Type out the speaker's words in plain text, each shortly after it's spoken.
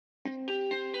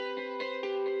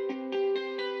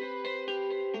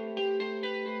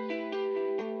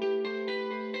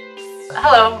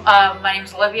Hello, my name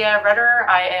is Olivia Redder.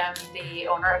 I am the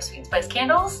owner of Sweet and Spice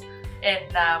Candles in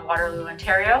Waterloo,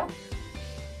 Ontario.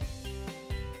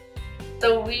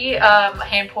 So we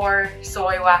hand pour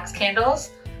soy wax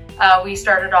candles. We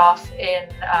started off in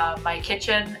my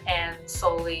kitchen and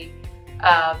slowly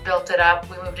built it up.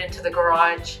 We moved into the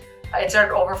garage. It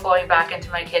started overflowing back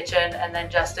into my kitchen, and then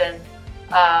just in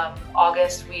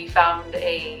August we found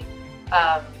a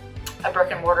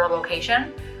brick and mortar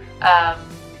location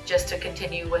just to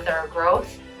continue with our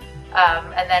growth.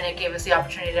 And then it gave us the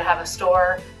opportunity to have a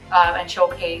store and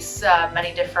showcase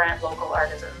many different local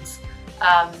artisans.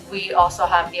 We also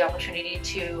have the opportunity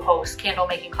to host candle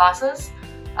making classes.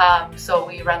 So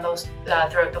we run those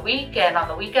throughout the week and on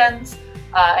the weekends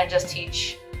and just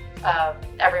teach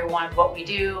everyone what we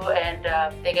do, and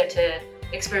they get to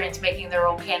experience making their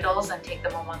own candles and take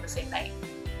them home on the same night.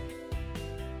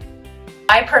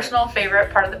 My personal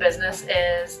favorite part of the business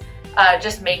is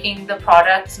just making the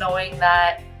products, knowing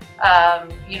that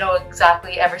you know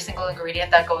exactly every single ingredient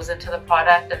that goes into the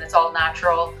product, and it's all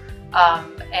natural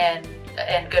and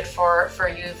good for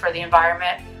you, for the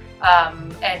environment,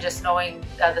 and just knowing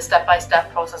the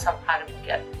step-by-step process of how to make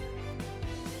it.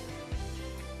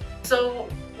 So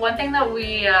one thing that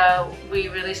we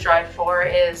really strive for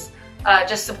is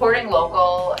just supporting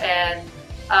local and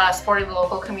supporting the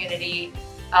local community,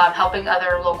 helping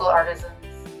other local artisans